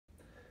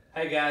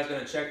Hey guys,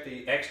 going to check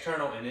the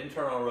external and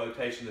internal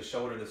rotation of the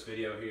shoulder in this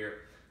video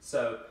here.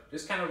 So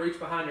just kind of reach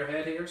behind your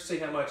head here, see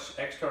how much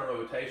external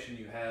rotation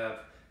you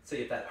have, see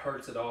if that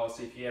hurts at all,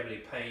 see if you have any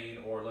pain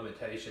or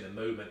limitation in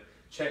movement.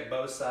 Check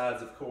both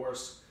sides, of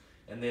course.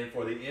 And then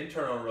for the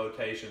internal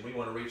rotation, we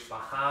want to reach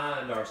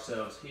behind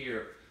ourselves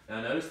here.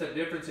 Now notice the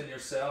difference in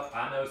yourself.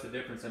 I notice the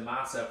difference in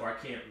myself where I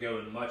can't go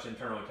in much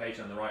internal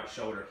rotation on the right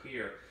shoulder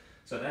here.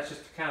 So that's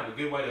just kind of a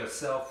good way to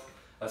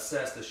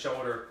self-assess the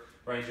shoulder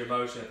range of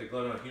motion at the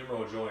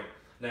glenohumeral joint.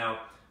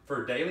 Now,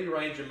 for daily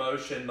range of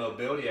motion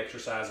mobility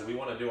exercises, we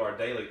want to do our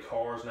daily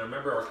CARs. Now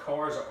remember, our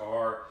CARs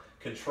are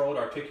controlled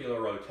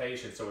articular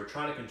rotation, so we're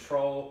trying to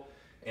control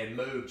and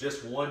move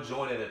just one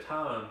joint at a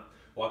time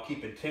while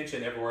keeping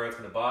tension everywhere else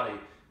in the body,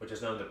 which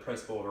is known as the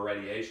principle of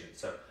irradiation.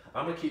 So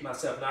I'm going to keep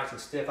myself nice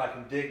and stiff. I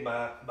can dig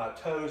my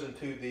toes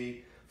into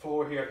the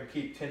floor here. I can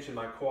keep tension in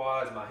my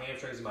quads, my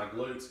hamstrings, and my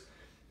glutes.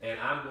 And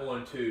I'm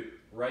going to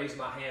raise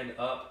my hand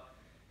up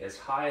as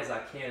high as I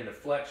can in the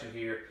flexion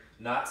here,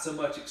 not so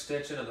much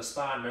extension of the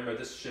spine. Remember,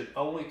 this should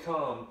only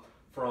come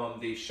from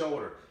the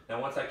shoulder.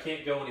 Now, once I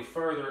can't go any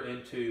further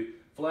into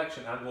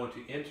flexion, I'm going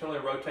to internally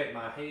rotate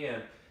my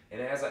hand. And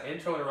as I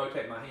internally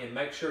rotate my hand,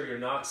 make sure you're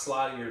not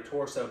sliding your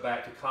torso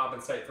back to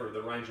compensate for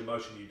the range of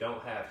motion you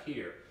don't have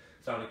here.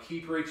 So I'm going to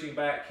keep reaching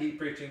back,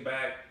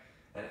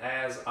 and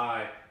as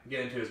I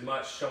get into as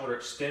much shoulder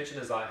extension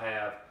as I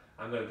have,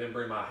 I'm going to then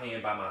bring my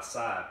hand by my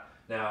side.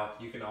 Now,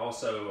 you can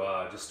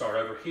also just start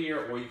over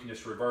here, or you can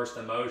just reverse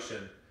the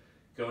motion,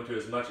 go into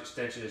as much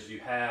extension as you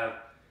have,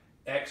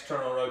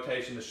 external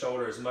rotation of the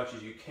shoulder as much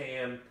as you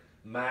can,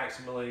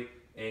 maximally,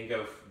 and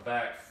go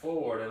back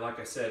forward. And like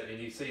I said, and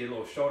you see a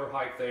little shoulder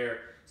hike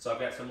there, so I've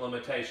got some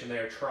limitation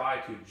there. Try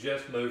to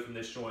just move from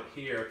this joint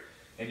here,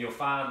 and you'll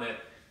find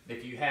that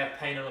if you have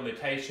pain or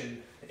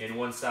limitation in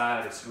one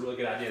side, it's a really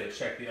good idea to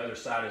check the other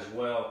side as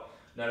well.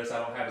 Notice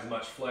I don't have as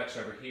much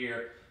flexion over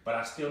here, but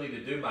I still need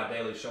to do my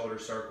daily shoulder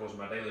circles,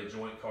 my daily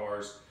joint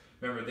CARs.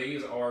 Remember,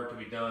 these are to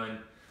be done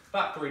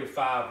about 3 to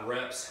 5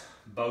 reps,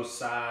 both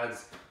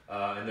sides,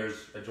 and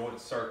there's a joint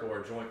circle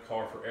or a joint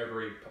CAR for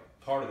every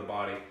part of the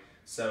body.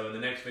 So in the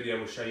next video,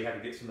 we'll show you how to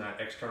get some of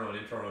that external and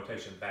internal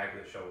rotation back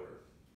of the shoulder.